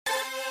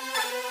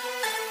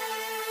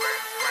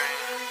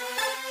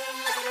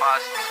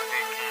Posse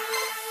speaking.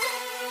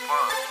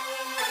 Fuck.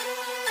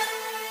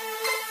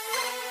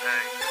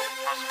 Hey,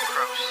 on some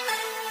crow shit.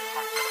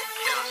 I'm finna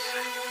kill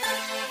shit.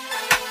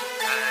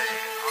 Hey,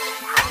 on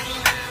some crow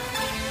shit.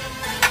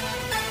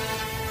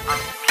 I'm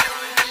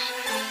killing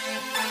shit.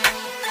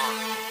 Fuck.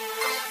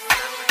 I'm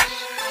killing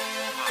shit.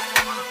 Fuck,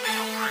 pull up in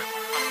your crib.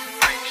 I'm finna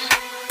break shit.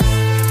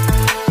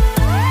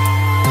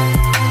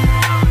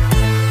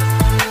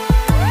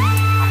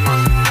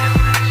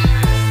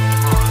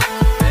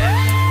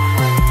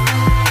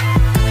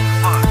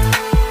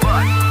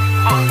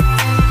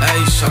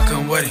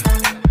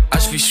 I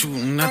should be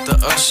shooting at the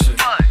usher.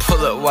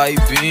 Pull up white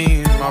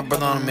beams, my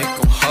brother wanna make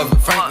them hover.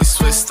 Frankly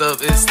switched up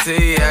his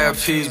T,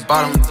 ARP's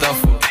bottom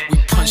duffel. We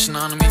punching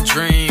on them in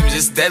dreams,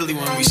 it's deadly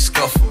when we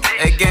scuffle.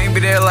 That gang be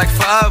there like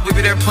 5, we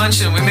be there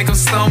punching, we make them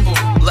stumble.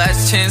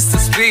 Last chance to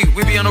speak,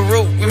 we be on the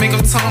roof, we make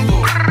them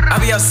tumble. I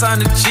be outside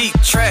in the Jeep,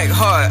 track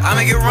hard, I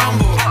make it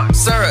rumble.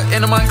 Sarah,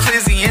 into my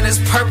Clizzy, and it's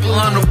purple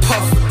on the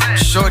puffer.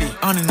 Shorty,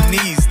 on her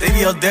knees, they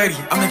be all dirty,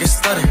 I make it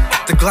stutter.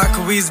 The Glock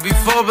could wheeze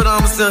before, but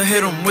I'ma still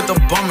hit them with a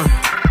bummer.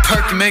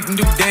 Perky make them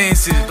do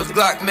dances, but the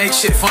Glock make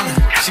shit funny.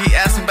 She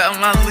asking about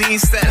my lean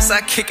status,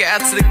 I kick her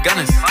out to the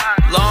gunners.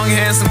 Long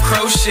hands, some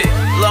crow shit,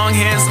 long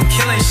hands, some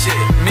killing shit.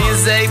 Me and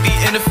Zay be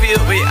in the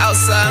field, we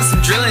outside,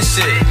 some drilling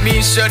shit. Me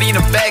and Shorty in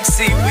the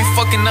backseat, we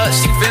fucking up,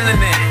 she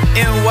feeling it.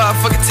 NY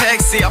fucking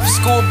taxi, off a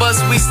school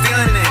bus, we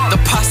stealing it. The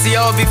posse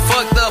all be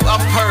fucked up,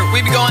 off perk,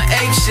 we be going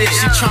ape shit.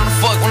 She tryna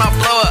fuck when I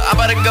blow up, I'm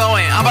about to go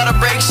in, I'm about to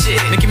break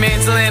shit. Mickey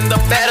Mantle end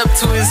up bad up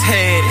to his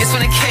head, it's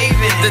when it cave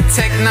in. The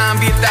Tech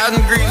 9 be 1,000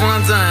 degrees when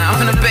I'm done, I'm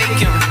finna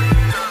bake him.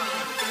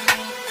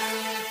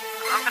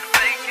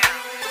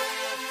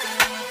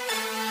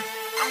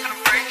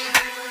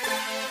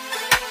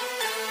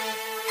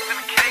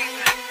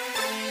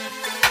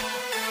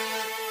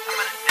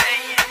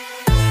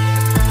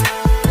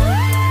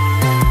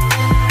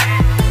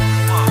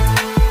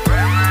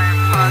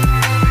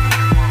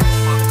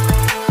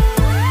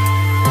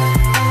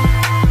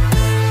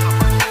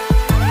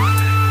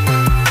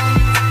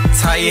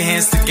 Tie your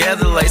hands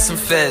together like some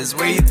feds,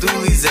 where your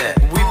doolies at?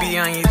 We be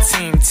on your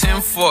team,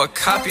 10-4,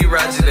 copy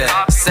Roger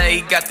that. Say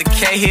he got the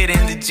K hit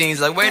in the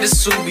jeans, like where the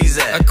Subies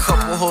at? A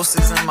couple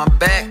holsters in my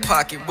back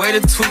pocket, where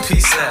the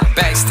two-piece at?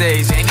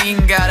 Backstage, ain't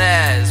even gotta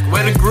ask,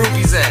 where the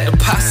groupies at? The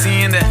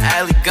posse in the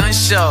alley, gun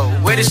show,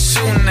 where the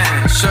shooting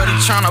at? Shorty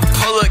tryna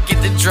pull up,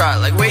 get the drop,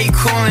 like where you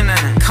coolin'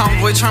 at?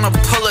 Convoy tryna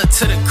pull up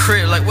to the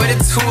crib, like where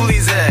the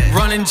toolies at?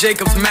 Running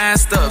Jacob's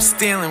masked up,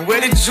 stealing, where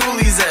the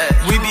Julies at?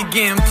 We be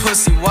getting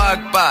pussy,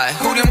 walk by,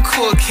 who them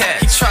cool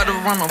cats? He tried to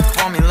run up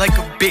on me like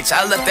a bitch,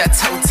 I left that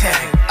toe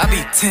tag. I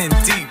be 10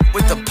 deep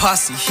with the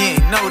posse, he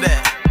ain't know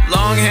that.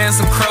 Long hands,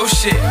 some crow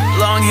shit,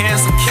 long hands,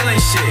 some killing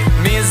shit.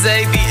 Me and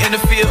Zay be in the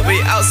field, we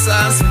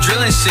outside, some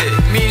drilling shit.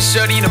 Me and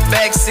Shorty in the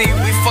backseat,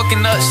 we fucking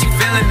up, she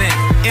feeling it.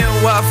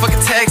 NY fucking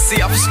taxi,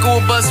 off a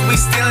school bus, we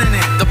stealing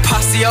it. The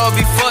posse all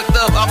be fucked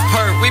up, off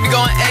perk, we be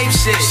going ape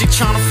shit. She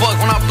tryna fuck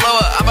when I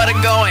blow up, I'm about to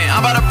go in,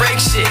 I'm about to break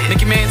shit.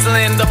 Mickey Mantle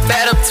end up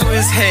bad up to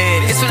his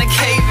head, it's when it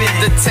cave in.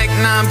 The Tech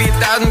 9 be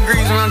 1,000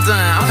 degrees when I'm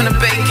done, I'm finna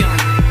bake him.